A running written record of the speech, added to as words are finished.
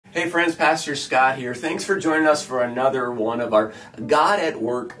Hey friends, Pastor Scott here. Thanks for joining us for another one of our God at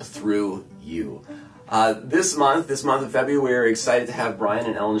Work Through You. This month of February, we're excited to have Brian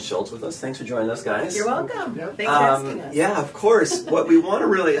and Ellen Schultz with us. Thanks for joining us, guys. You're welcome. Thanks for asking us. Yeah, of course. What we want to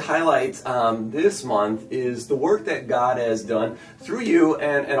really highlight this month is the work that God has done through you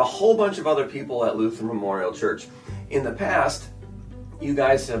and a whole bunch of other people at Lutheran Memorial Church. In the past, you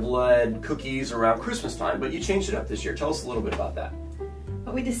guys have led cookies around Christmas time, but you changed it up this year. Tell us a little bit about that.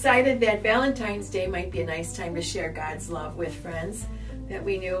 Well, we decided that Valentine's Day might be a nice time to share God's love with friends that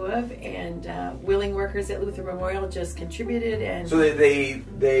we knew of, and willing workers at Lutheran Memorial just contributed. And so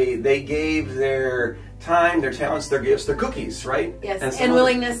they gave their time, their talents, their gifts, their cookies, right? Yes, and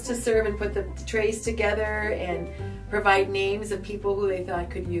willingness to serve and put the trays together and provide names of people who they thought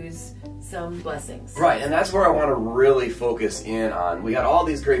could use some blessings. Right, and that's where I want to really focus in on. We got all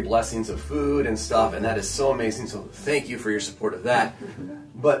these great blessings of food and stuff, and that is so amazing, so thank you for your support of that.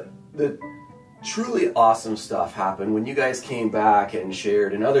 But the truly awesome stuff happened when you guys came back and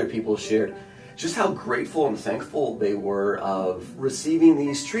shared, and other people shared, just how grateful and thankful they were of receiving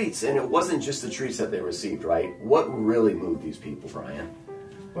these treats. And it wasn't just the treats that they received, right? What really moved these people, Brian?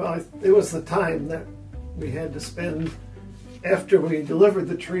 Well, it was the time that we had to spend after we delivered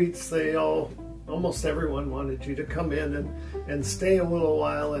the treats. Almost everyone wanted you to come in and stay a little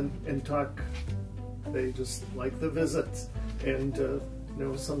while and talk. They just like the visits, and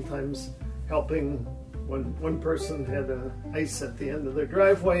sometimes helping. One person had ice at the end of their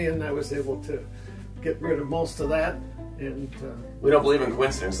driveway, and I was able to get rid of most of that. And we don't believe in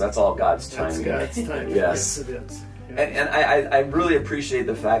coincidence. That's all God's timing. That's God's timing. Yes, it is. And I really appreciate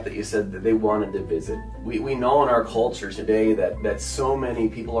the fact that you said that they wanted to visit. We know in our culture today that so many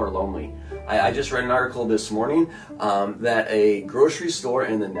people are lonely. I just read an article this morning that a grocery store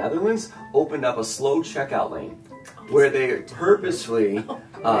in the Netherlands opened up a slow checkout lane where they purposefully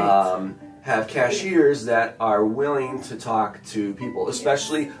have cashiers that are willing to talk to people,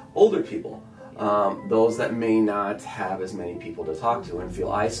 especially older people. Those that may not have as many people to talk to and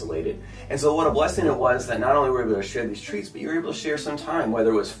feel isolated. And so what a blessing it was that not only were we able to share these treats, but you were able to share some time,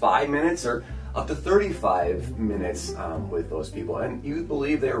 whether it was 5 minutes or up to 35 minutes with those people. And you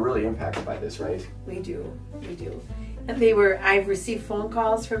believe they were really impacted by this, right? We do. And I've received phone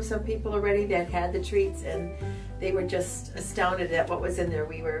calls from some people already that had the treats, and they were just astounded at what was in there.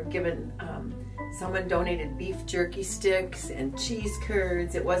 We were given, someone donated beef jerky sticks and cheese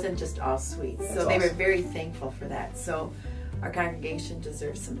curds. It wasn't just all sweets. So they were very thankful for that. So our congregation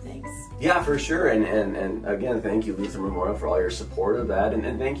deserves some thanks. Yeah, for sure. And again, thank you, Lutheran Memorial, for all your support of that.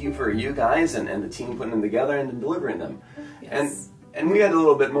 And thank you for you guys and the team putting them together and delivering them. Yes. And we had a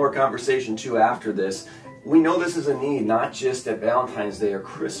little bit more conversation too after this. We know this is a need, not just at Valentine's Day or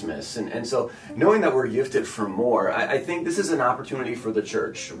Christmas. And so knowing that we're gifted for more, I think this is an opportunity for the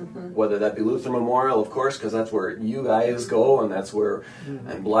church, whether that be Lutheran Memorial, of course, because that's where you guys go, and that's where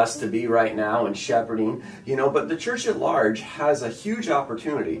I'm blessed to be right now and shepherding, but the church at large has a huge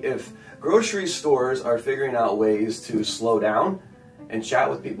opportunity. If grocery stores are figuring out ways to slow down and chat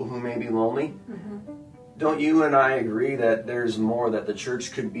with people who may be lonely, don't you and I agree that there's more that the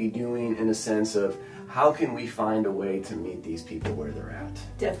church could be doing in a sense of how can we find a way to meet these people where they're at?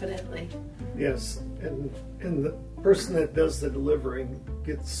 Definitely. Yes, and the person that does the delivering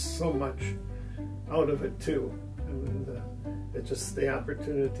gets so much out of it too. And it's just the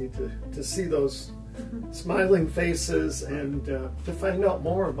opportunity to see those smiling faces and to find out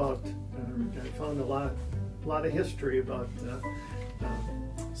more about, I found a lot of history about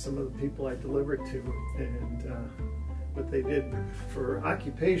some of the people I delivered to, and what they did for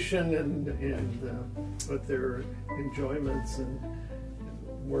occupation and what their enjoyments and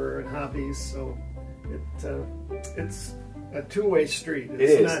were and hobbies. So it's a two-way street.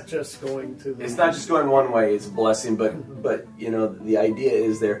 It's not just going to the... It's not just going one way. It's a blessing, but the idea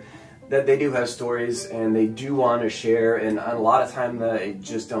is there that they do have stories and they do want to share, and a lot of time they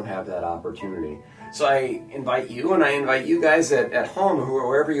just don't have that opportunity. So I invite you, and I invite you guys at home, or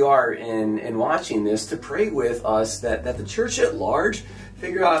wherever you are in watching this, to pray with us that the church at large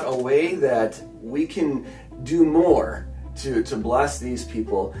figure out a way that we can do more to bless these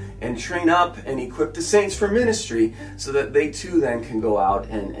people and train up and equip the saints for ministry so that they too then can go out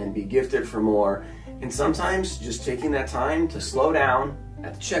and be gifted for more. And sometimes just taking that time to slow down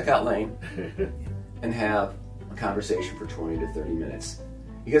at the checkout lane and have a conversation for 20 to 30 minutes.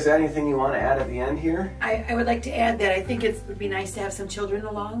 You guys got anything you want to add at the end here? I would like to add that I think it would be nice to have some children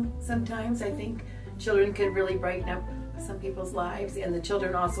along sometimes. I think children can really brighten up some people's lives, and the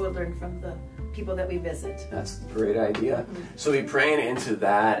children also would learn from the people that we visit. That's a great idea. So be praying into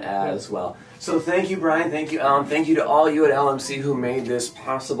that as well. So thank you, Brian. Thank you, Ellen. Thank you to all you at LMC who made this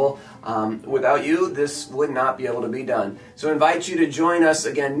possible. Without you, this would not be able to be done. So I invite you to join us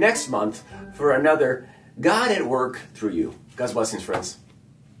again next month for another God at Work Through You. God's blessings, friends.